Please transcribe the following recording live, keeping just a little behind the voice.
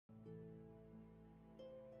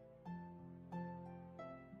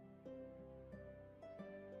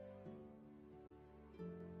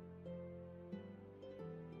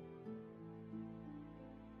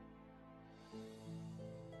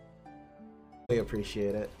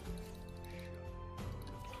appreciate it.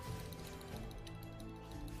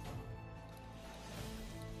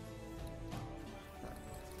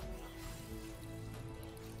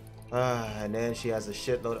 And then she has a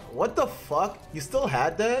shitload. What the fuck? You still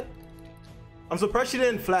had that? I'm surprised she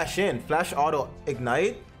didn't flash in. Flash auto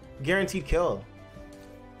ignite? Guaranteed kill.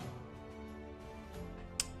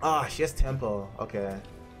 Ah, she has tempo. Okay.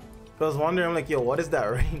 I was wondering, I'm like, yo, what is that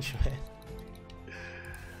range,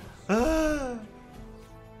 man?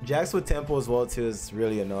 Jax with tempo as well too is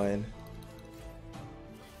really annoying.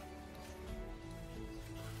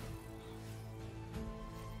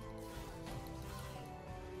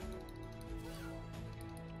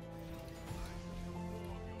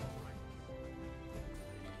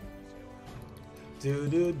 Do.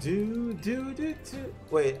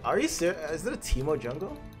 Wait, are you serious? Is it a Teemo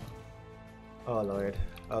jungle? Oh lord.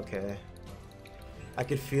 Okay. I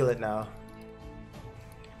could feel it now.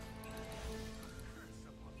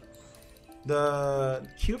 The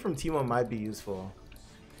Q from Teemo might be useful.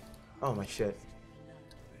 Oh my shit.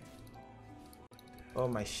 Oh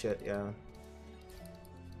my shit, yeah.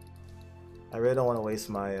 I really don't want to waste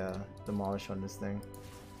my demolish on this thing.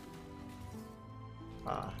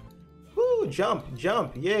 Ah. Woo, jump.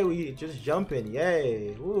 Yay, we just jumping.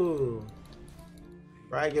 Yay. Woo.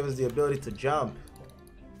 Right, give us the ability to jump.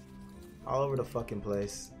 All over the fucking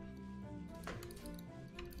place.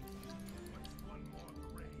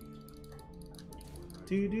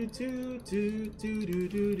 Do.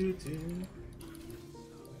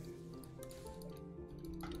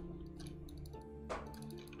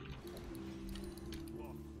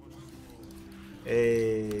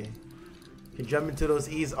 Hey. Can jump into those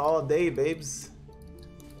E's all day, babes.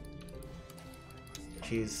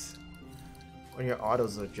 Jeez. When your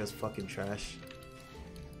autos are just fucking trash.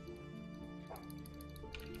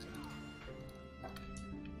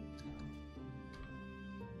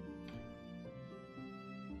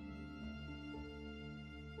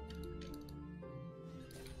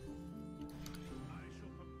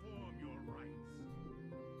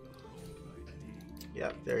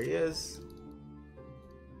 Yep, there he is.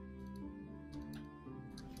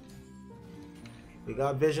 We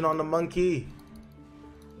got vision on the monkey.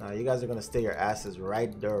 Nah, you guys are gonna stay your asses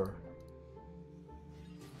right there.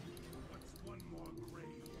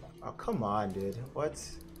 Oh, come on, dude. What?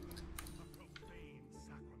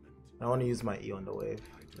 I want to use my E on the wave.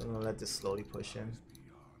 I'm gonna let this slowly push in.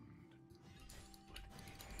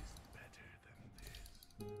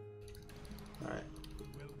 Alright.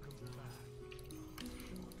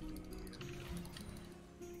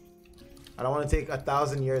 I don't want to take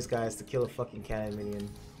 1,000 years, guys, to kill a fucking cannon minion.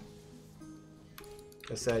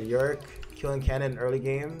 Like I said, Yorick killing cannon early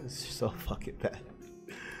game is so fucking bad.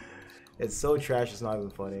 It's so trash, it's not even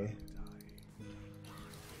funny.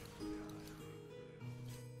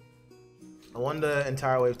 I want the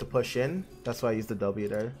entire wave to push in. That's why I used the W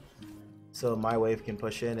there. So my wave can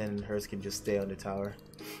push in and hers can just stay on the tower.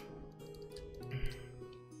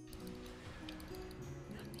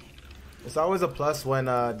 It's always a plus when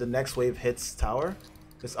the next wave hits tower.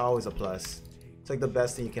 It's always a plus. It's like the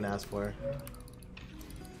best thing you can ask for.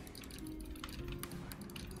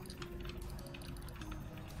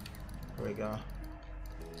 There we go.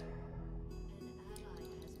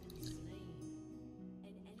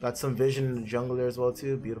 Got some vision in the jungle there as well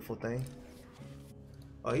too. Beautiful thing.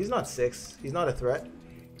 Oh, he's not 6. He's not a threat.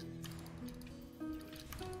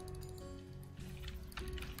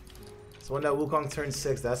 So when that Wukong turns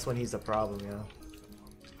 6, that's when he's a problem, yeah.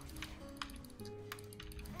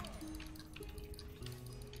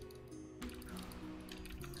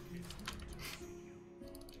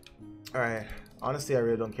 Alright. Honestly, I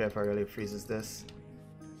really don't care if Irelia freezes this.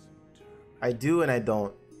 I do and I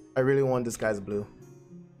don't. I really want this guy's blue.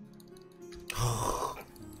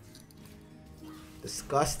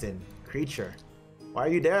 Disgusting creature. Why are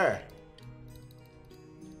you there?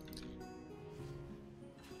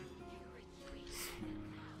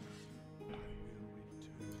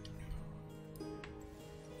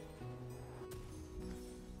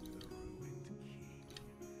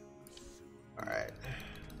 Alright.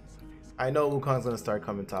 I know Wukong's gonna start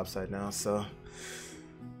coming topside now, so.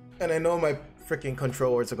 And I know my freaking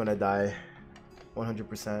control words are gonna die.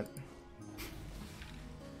 100%.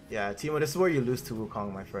 Yeah, Teemo, this is where you lose to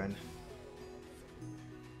Wukong, my friend.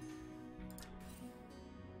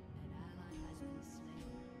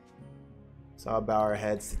 So I'll bow our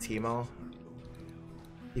heads to Teemo.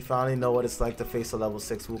 You finally know what it's like to face a level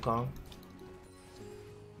 6 Wukong.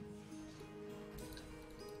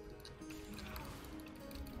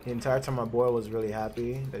 The entire time my boy was really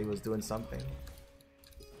happy that he was doing something.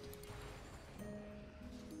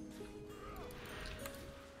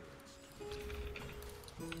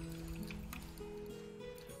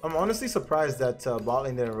 I'm honestly surprised that bot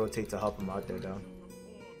lane didn't rotate to help him out there, though.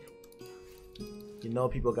 You know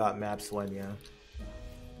people got maps when, yeah.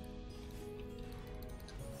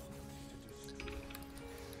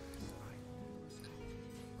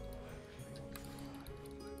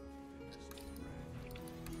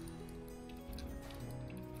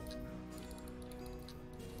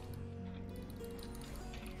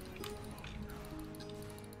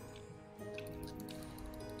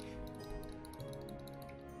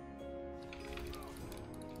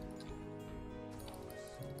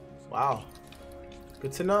 Wow.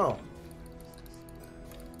 Good to know.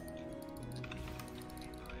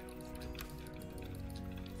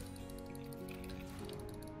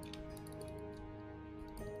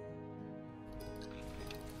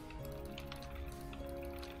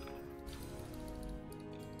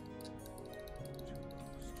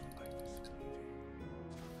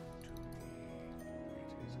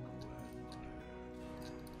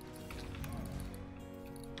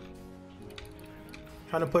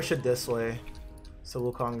 Trying to push it this way so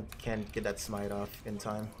Wukong can get that smite off in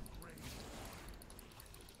time.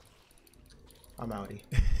 I'm outie.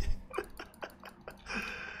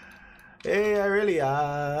 Hey,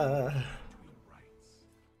 Irelia.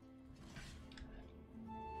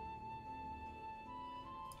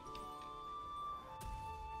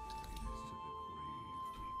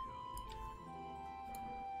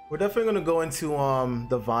 We're definitely gonna go into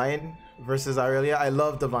Divine versus Irelia. I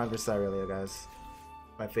love Divine versus Irelia, guys.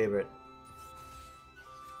 My favorite.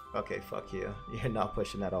 Okay, fuck you. You're not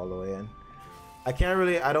pushing that all the way in. I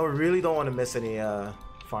don't want to miss any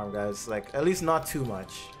farm, guys. Like, at least not too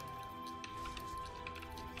much.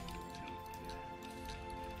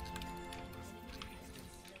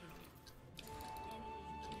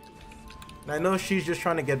 And I know she's just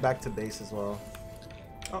trying to get back to base as well.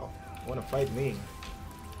 Oh, wanna fight me?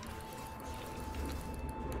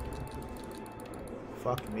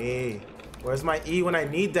 Fuck me. Where's my E when I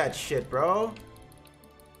need that shit, bro?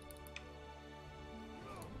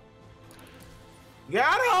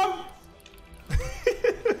 Got him!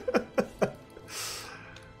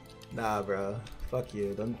 Nah, bro. Fuck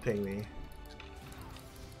you. Don't ping me.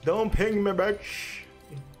 Don't ping me, bitch.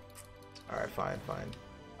 Alright, fine, fine.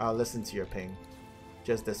 I'll listen to your ping.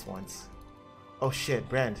 Just this once. Oh shit,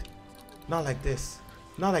 Brand. Not like this.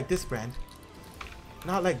 Not like this, Brand.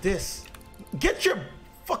 Not like this. Get your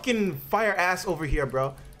fucking fire ass over here,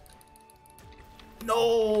 bro.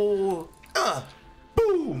 No.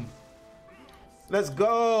 Boom. Let's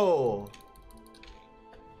go.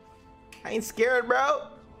 I ain't scared, bro.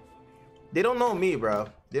 They don't know me, bro.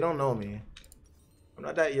 They don't know me. I'm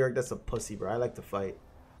not that Yorick that's a pussy, bro. I like to fight.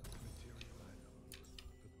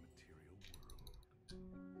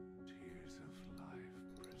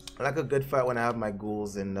 I like a good fight when I have my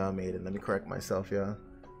ghouls in Maiden. Let me correct myself, yeah.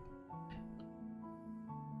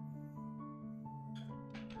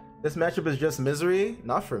 This matchup is just misery?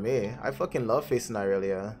 Not for me. I fucking love facing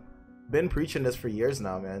Irelia. Been preaching this for years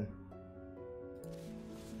now, man.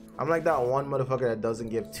 I'm like that one motherfucker that doesn't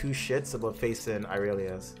give two shits about facing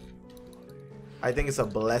Irelias. I think it's a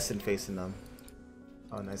blessing facing them.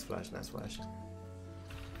 Oh, nice flash, nice flash.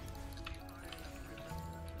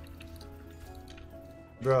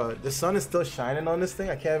 Bro, the sun is still shining on this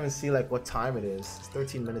thing. I can't even see like what time it is. It's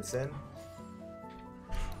 13 minutes in.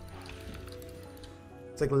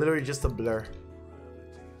 It's like literally just a blur.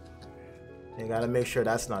 You gotta make sure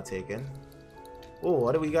that's not taken. Oh,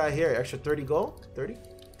 what do we got here? Extra 30 gold? 30?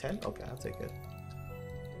 10? Okay, I'll take it.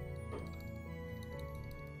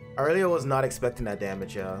 Irelia was not expecting that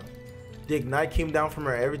damage, yeah. The ignite came down from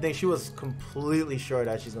her, everything. She was completely sure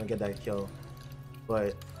that she's gonna get that kill.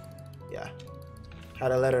 But, yeah. Had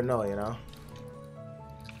to let her know, you know?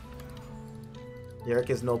 Yorick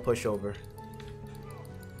is no pushover.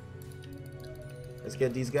 Let's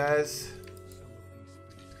get these guys.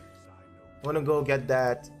 I wanna go get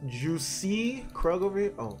that juicy Krug over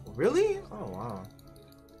here. Oh, really? Oh, wow.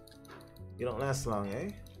 You don't last long, eh?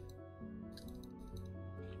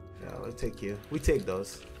 Yeah, we'll take you. We take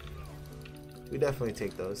those. We definitely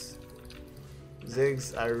take those.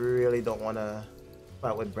 Ziggs, I really don't want to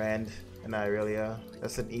fight with Brand and Irelia.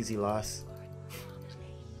 That's an easy loss.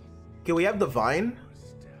 Okay, we have Divine.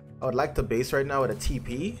 I would like to base right now with a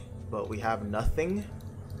TP, but we have nothing.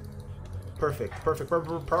 Perfect, perfect,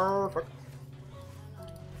 perfect, perfect.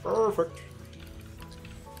 Perfect.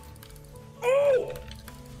 Oh!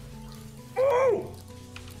 Oh!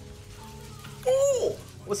 Oh!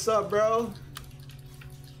 What's up, bro?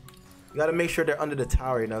 You gotta make sure they're under the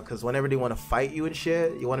tower, you know, because whenever they want to fight you and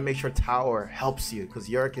shit, you want to make sure tower helps you, because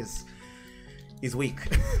Yorick is... he's weak.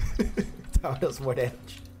 Tower does more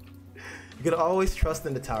damage. You can always trust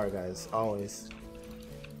in the tower, guys. Always.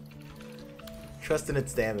 Trust in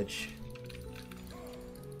its damage.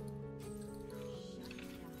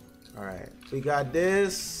 Alright. We got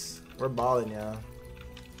this. We're balling, yeah.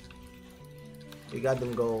 We got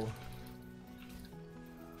them goal.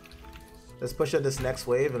 Let's push up this next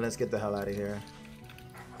wave and let's get the hell out of here.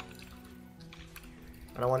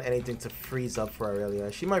 I don't want anything to freeze up for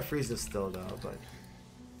Irelia. She might freeze this still though, but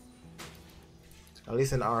at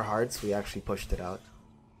least in our hearts, we actually pushed it out.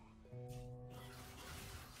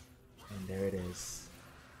 And there it is.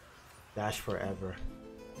 Dash forever.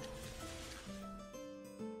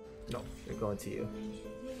 No, they're going to you.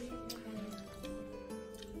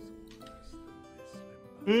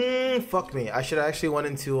 Fuck me. I should have actually went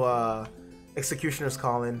into Executioner's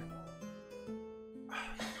Calling.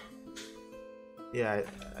 Yeah,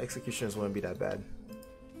 Executioners wouldn't be that bad.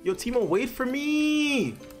 Yo, Timo, wait for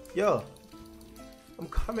me! Yo, I'm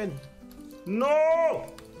coming.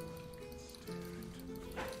 No!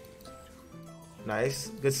 Nice.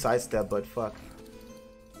 Good sidestep, but fuck.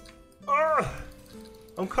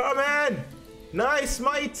 I'm coming! Nice,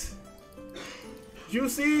 mate!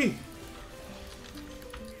 Juicy!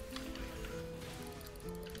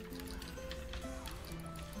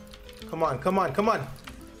 Come on, come on, come on!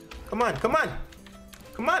 Come on, come on!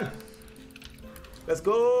 Come on! Let's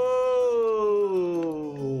go!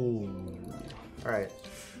 Alright.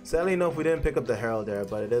 Sadly enough, we didn't pick up the Herald there,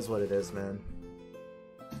 but it is what it is, man.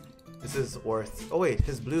 This is worth... Oh wait,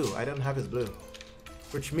 his blue. I don't have his blue.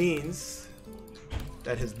 Which means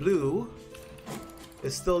that his blue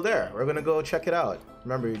is still there. We're gonna go check it out.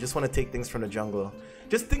 Remember, you just want to take things from the jungle.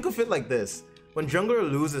 Just think of it like this. When jungler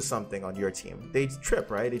loses something on your team, they trip,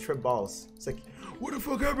 right? They trip balls. It's like, what the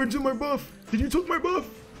fuck happened to my buff? Did you take my buff?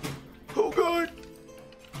 Oh god!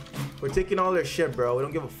 We're taking all their shit, bro. We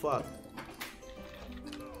don't give a fuck.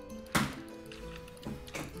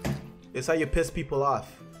 It's how you piss people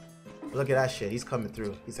off. Look at that shit. He's coming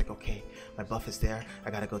through. He's like, okay, my buff is there.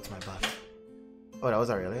 I gotta go to my buff. Oh, that was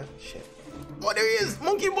Irelia? Shit. Oh, there he is!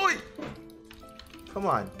 Monkey boy! Come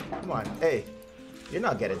on. Come on. Hey, you're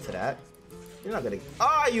not getting to that. You're not gonna...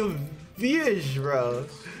 Ah, you bitch, bro.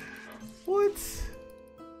 What?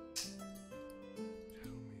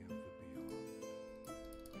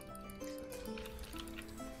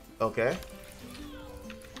 Okay.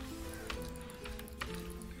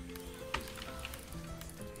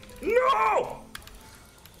 No!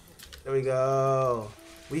 There we go.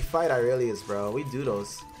 We fight Irelias, bro. We do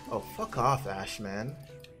those. Oh, fuck off, Ash, man.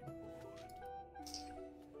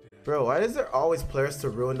 Bro, why is there always players to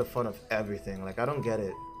ruin the fun of everything? Like, I don't get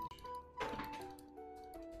it.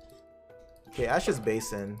 Okay, Ash is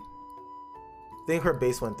base in. Think her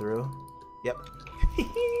base went through. Yep.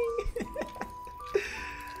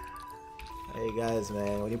 Hey guys,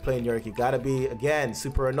 man, when you're playing Yorick, you gotta be, again,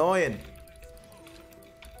 super annoying.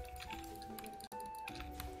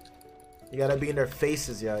 You gotta be in their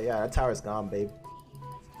faces, yo. Yeah, that tower's gone, babe.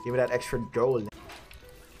 Give me that extra gold.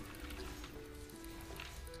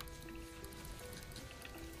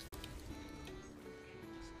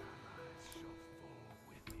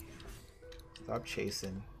 Stop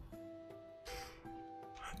chasing.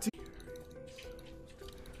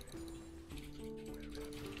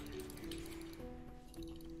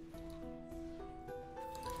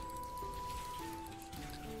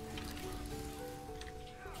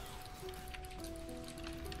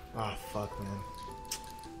 Ah, fuck, man.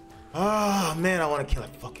 Ah, man, I want to kill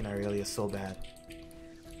that fucking Irelia so bad.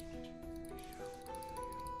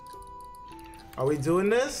 Are we doing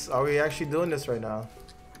this? Are we actually doing this right now?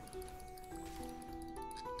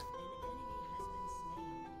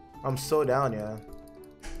 I'm so down, yeah.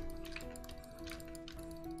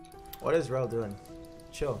 What is Rel doing?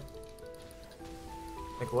 Chill.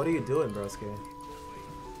 Like, what are you doing, broski?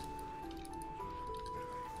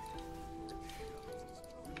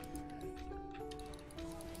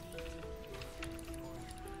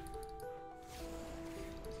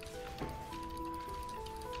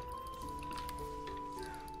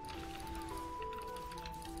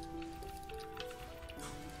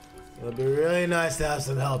 It would be really nice to have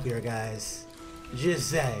some help here, guys. Just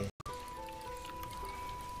say.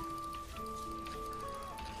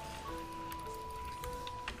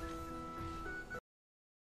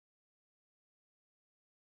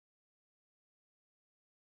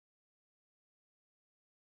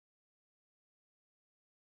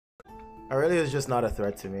 Irelia is just not a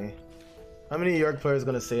threat to me. How many York players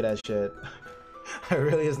gonna say that shit?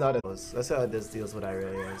 Irelia is not a... Let's see how this deals with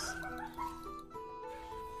Irelia is.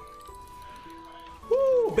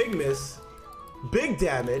 Big miss. Big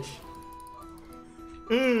damage.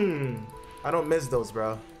 I don't miss those,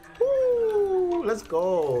 bro. Woo. Woo! Let's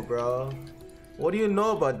go, bro. What do you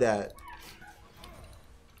know about that?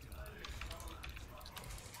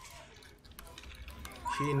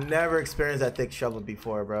 She never experienced that thick shovel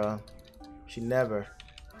before, bro. She never.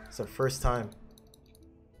 It's her first time.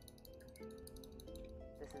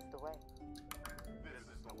 This is the way. This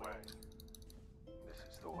is the way. This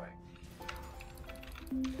is the way.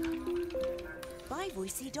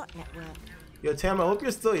 BuyVoicey.network. Yo, Tam, I hope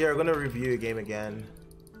you're still here. We're gonna review your game again.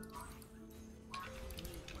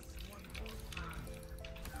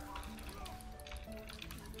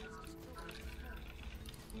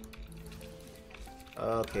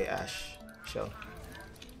 Okay, Ash. Show.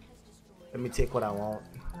 Let me take what I want.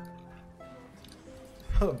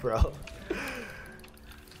 Oh, bro.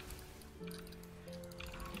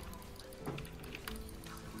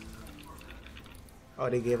 Oh,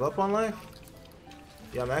 they gave up on life?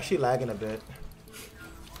 Yeah, I'm actually lagging a bit.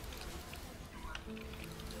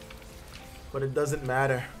 But it doesn't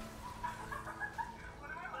matter.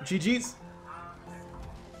 GG's.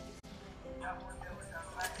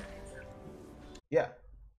 Yeah.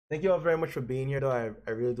 Thank you all very much for being here, though.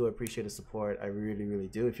 I really do appreciate the support. I really, really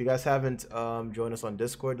do. If you guys haven't joined us on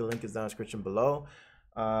Discord, the link is down in the description below.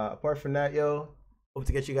 Apart from that, yo, hope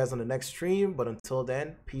to get you guys on the next stream. But until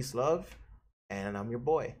then, peace, love, and I'm your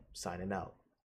boy, signing out.